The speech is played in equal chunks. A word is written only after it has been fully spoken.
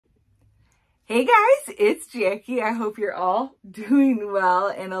Hey guys, it's Jackie. I hope you're all doing well.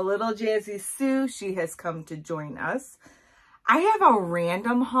 And a little Jazzy Sue, she has come to join us. I have a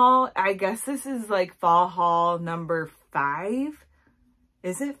random haul. I guess this is like fall haul number 5.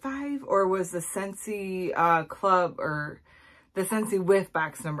 Is it 5? Or was the Scentsy Club or the Scentsy Whiff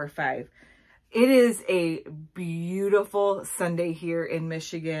box number 5? It is a beautiful Sunday here in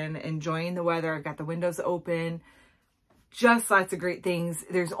Michigan. Enjoying the weather. I've got the windows open. Just lots of great things.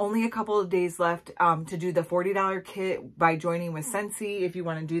 There's only a couple of days left to do the $40 kit by joining with Scentsy. If you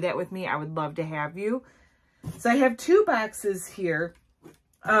want to do that with me, I would love to have you. So I have 2 boxes here.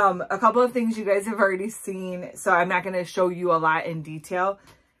 A couple of things you guys have already seen, so I'm not going to show you a lot in detail.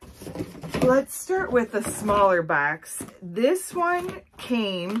 Let's start with the smaller box. This one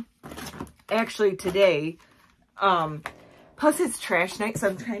came actually today. Plus it's trash night, so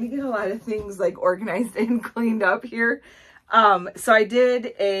I'm trying to get a lot of things like organized and cleaned up here. So I did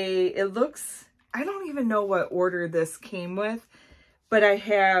it looks, I don't even know what order this came with, but I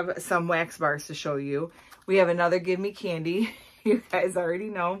have some wax bars to show you. We have another Give Me Candy. You guys already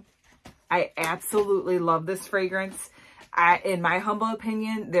know. I absolutely love this fragrance. In my humble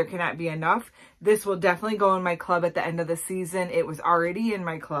opinion, there cannot be enough. This will definitely go in my club at the end of the season. It was already in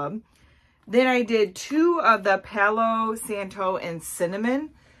my club. Then I did 2 of the Palo Santo and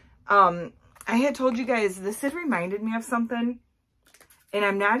Cinnamon. I had told you guys this had reminded me of something, and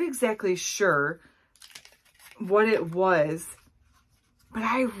I'm not exactly sure what it was, but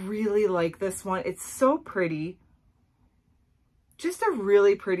I really like this one. It's so pretty. Just a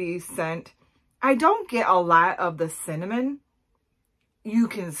really pretty scent. I don't get a lot of the cinnamon. You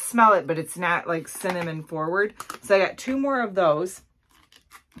can smell it, but it's not like cinnamon forward. So I got 2 more of those.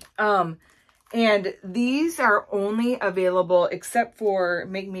 And these are only available except for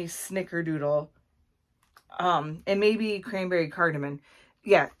Make Me Snickerdoodle, and maybe Cranberry Cardamom.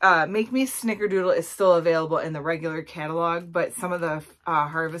 Yeah, Make Me Snickerdoodle is still available in the regular catalog, but some of the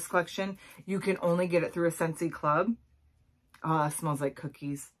Harvest collection, you can only get it through a Scentsy Club. Oh, it smells like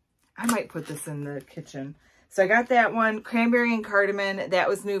cookies. I might put this in the kitchen. So I got that one, Cranberry and Cardamom. That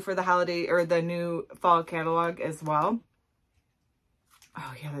was new for the holiday or the new fall catalog as well.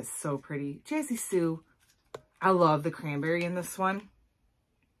 Oh, yeah, that's so pretty. Jazzy Sue. I love the cranberry in this one.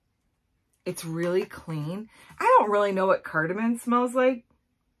 It's really clean. I don't really know what cardamom smells like.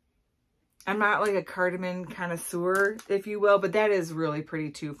 I'm not like a cardamom connoisseur, if you will, but that is really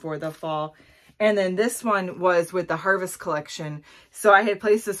pretty too for the fall. And then this one was with the Harvest collection. So I had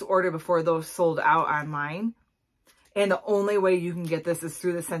placed this order before those sold out online. And the only way you can get this is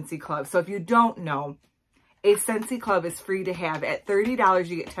through the Scentsy Club. So if you don't know, a Scentsy Club is free to have. At $30,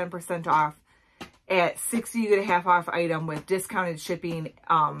 you get 10% off. At $60, you get a half off item with discounted shipping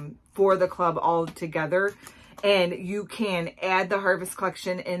for the club all together. And you can add the Harvest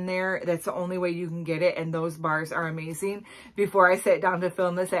collection in there. That's the only way you can get it. And those bars are amazing. Before I sat down to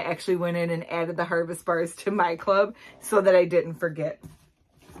film this, I actually went in and added the Harvest bars to my club so that I didn't forget.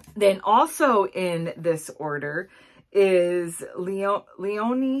 Then also in this order is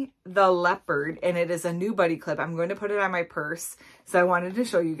Leonie the Leopard, and it is a new buddy clip. I'm going to put it on my purse, so I wanted to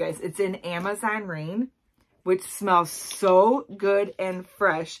show you guys. It's in Amazon Rain, which smells so good and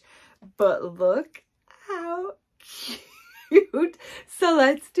fresh, but look how cute. So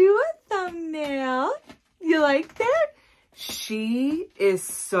let's do a thumbnail. You like that? She is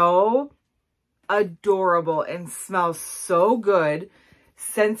so adorable and smells so good.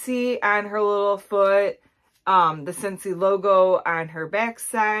 Scentsy on her little foot. The Scentsy logo on her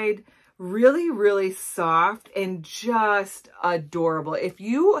backside. Really, really soft and just adorable. If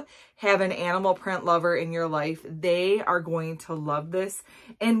you have an animal print lover in your life, they are going to love this.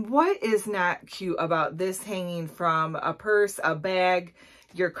 And what is not cute about this hanging from a purse, a bag,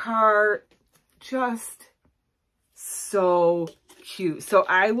 your car? Just so cute. So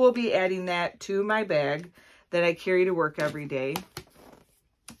I will be adding that to my bag that I carry to work every day.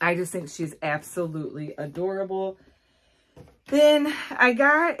 I just think she's absolutely adorable. Then I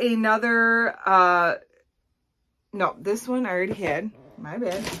got another, no, this one I already had. My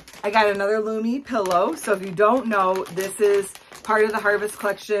bad. I got another Lumi pillow. So if you don't know, this is part of the Harvest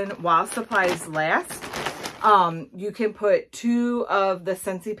collection while supplies last. You can put 2 of the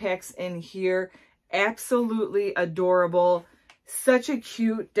Scentsy packs in here. Absolutely adorable. Such a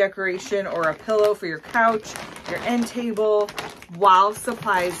cute decoration or a pillow for your couch, your end table, while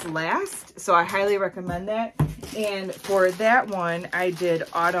supplies last. So I highly recommend that. And for that one, I did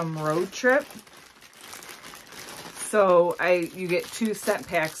Autumn Road Trip. So you get 2 scent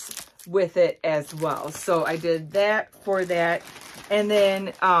packs with it as well. So I did that for that. And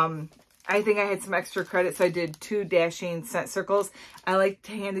then I think I had some extra credit, so I did 2 dashing scent circles. I like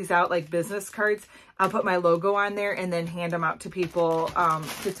to hand these out like business cards. I'll put my logo on there and then hand them out to people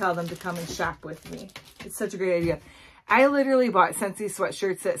to tell them to come and shop with me. It's such a great idea. I literally bought Scentsy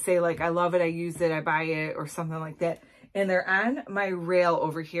sweatshirts that say like, I love it, I use it, I buy it, or something like that. And they're on my rail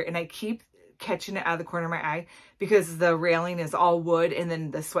over here, and I keep catching it out of the corner of my eye because the railing is all wood and then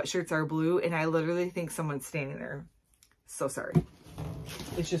the sweatshirts are blue, and I literally think someone's standing there. So sorry.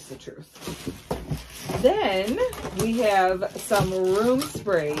 It's just the truth. Then we have some room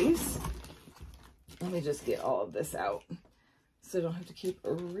sprays. Let me just get all of this out so I don't have to keep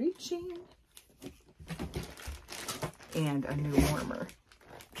reaching. And a new warmer.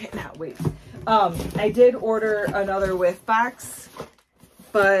 Cannot wait. I did order another whiff box,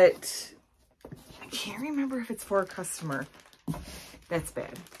 but I can't remember if it's for a customer. That's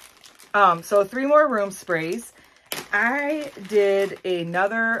bad. So 3 more room sprays. I did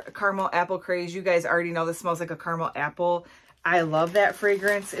another caramel apple craze. You guys already know this smells like a caramel apple. I love that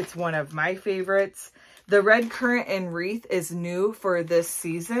fragrance. It's one of my favorites. The red currant and wreath is new for this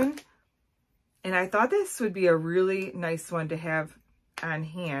season. And I thought this would be a really nice one to have on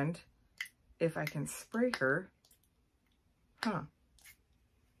hand if I can spray her. Huh.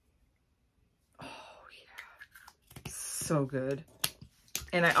 Oh, yeah. So good.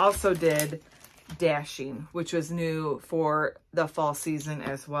 And I also did dashing, which was new for the fall season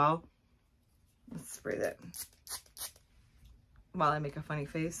as well. Let's spray that while I make a funny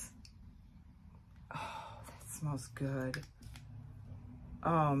face. Oh, that smells good.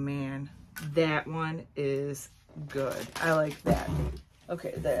 Oh, man. That one is good. I like that.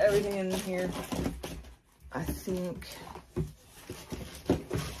 Okay, everything in here, I think, get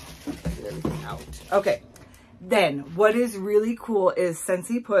everything out. Okay, then what is really cool is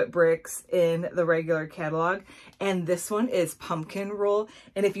Scentsy put bricks in the regular catalog, and this one is pumpkin roll.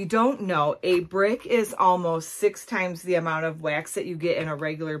 And if you don't know, a brick is almost 6 times the amount of wax that you get in a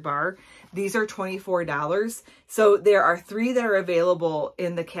regular bar. These are $24. So there are 3 that are available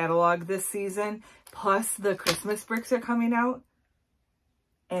in the catalog this season, plus the Christmas bricks are coming out.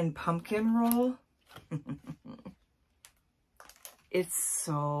 And pumpkin roll. It's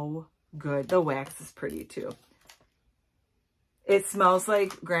so good. The wax is pretty too. It smells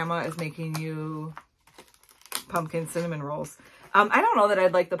like grandma is making you pumpkin cinnamon rolls. I don't know that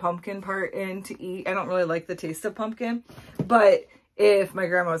I'd like the pumpkin part in to eat. I don't really like the taste of pumpkin, but if my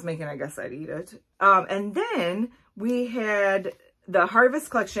grandma was making, I guess I'd eat it. And then we had the Harvest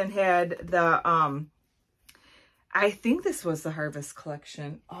collection had the, I think this was the Harvest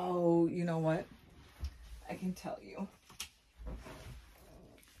collection. Oh, you know what? I can tell you.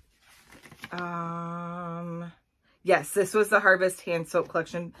 Yes, this was the Harvest hand soap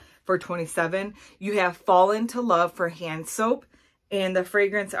collection for $27. You have Fall Into Love for hand soap, and the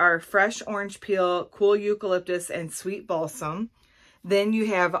fragrance are fresh orange peel, cool eucalyptus, and sweet balsam. Then you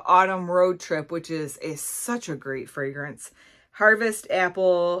have Autumn Road Trip, which is such a great fragrance. Harvest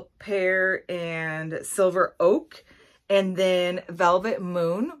apple, pear, and silver oak. And then Velvet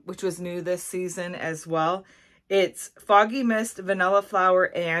Moon, which was new this season as well. It's Foggy Mist, Vanilla Flower,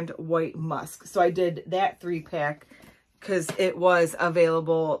 and White Musk. So I did that 3-pack because it was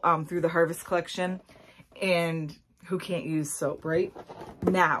available through the Harvest collection. And who can't use soap, right?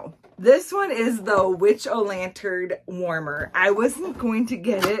 Now, this one is the Witch-O-Lantern warmer. I wasn't going to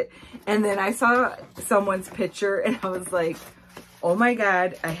get it. And then I saw someone's picture and I was like, oh my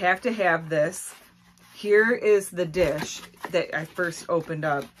God, I have to have this. Here is the dish that I first opened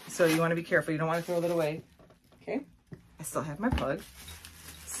up. So you want to be careful. You don't want to throw that away. Okay. I still have my plug.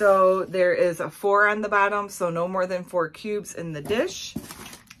 So there is a 4 on the bottom. So no more than 4 cubes in the dish.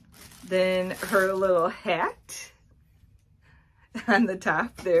 Then her little hat on the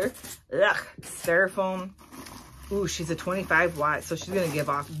top there. Ugh, styrofoam. Ooh, she's a 25 watt. So she's going to give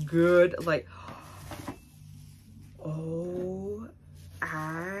off good, like, oh,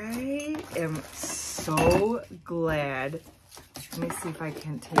 I am so glad. Let me see if I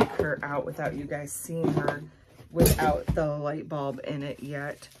can take her out without you guys seeing her without the light bulb in it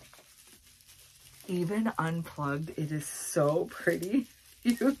yet. Even unplugged, it is so pretty,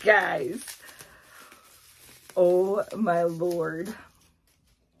 you guys. Oh my Lord.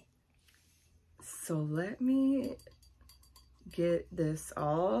 So let me get this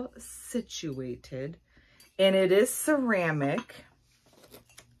all situated. And it is ceramic.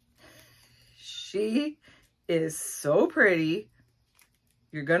 She is so pretty.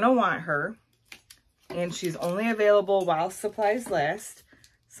 You're going to want her. And she's only available while supplies last.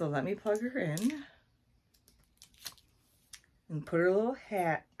 So let me plug her in. And put her little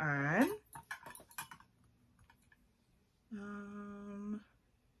hat on. 'Cause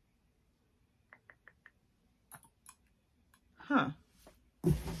Huh.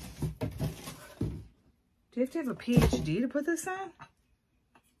 Do you have to have a PhD to put this on?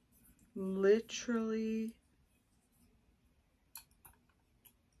 Literally.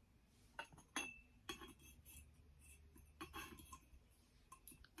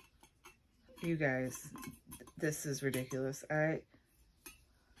 You guys, this is ridiculous. I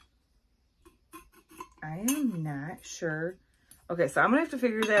am not sure. Okay, so I'm gonna have to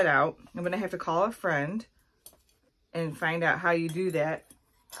figure that out. I'm gonna have to call a friend and find out how you do that.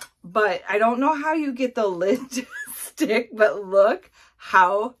 But I don't know how you get the lid to stick, but look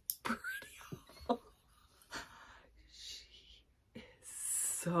how pretty. She is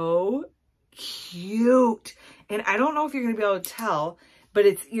so cute. And I don't know if you're gonna be able to tell, but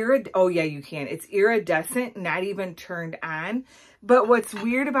it's oh yeah, you can. It's iridescent, not even turned on. But what's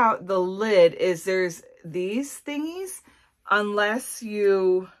weird about the lid is there's these thingies, unless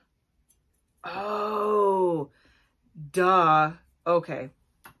you, oh, duh. Okay.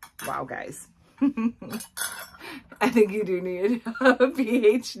 Wow, guys. I think you do need a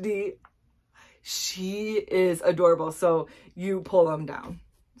PhD. She is adorable. So you pull them down.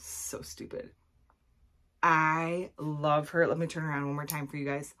 So stupid. I love her. Let me turn around one more time for you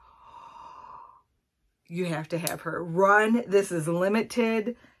guys. You have to have her. Run. This is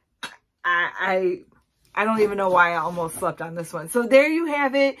limited. I don't even know why I almost slept on this one. So there you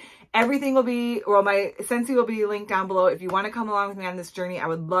have it. Everything will be, well, my Scentsy will be linked down below. If you want to come along with me on this journey, I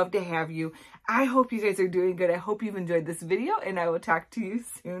would love to have you. I hope you guys are doing good. I hope you've enjoyed this video, and I will talk to you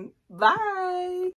soon. Bye.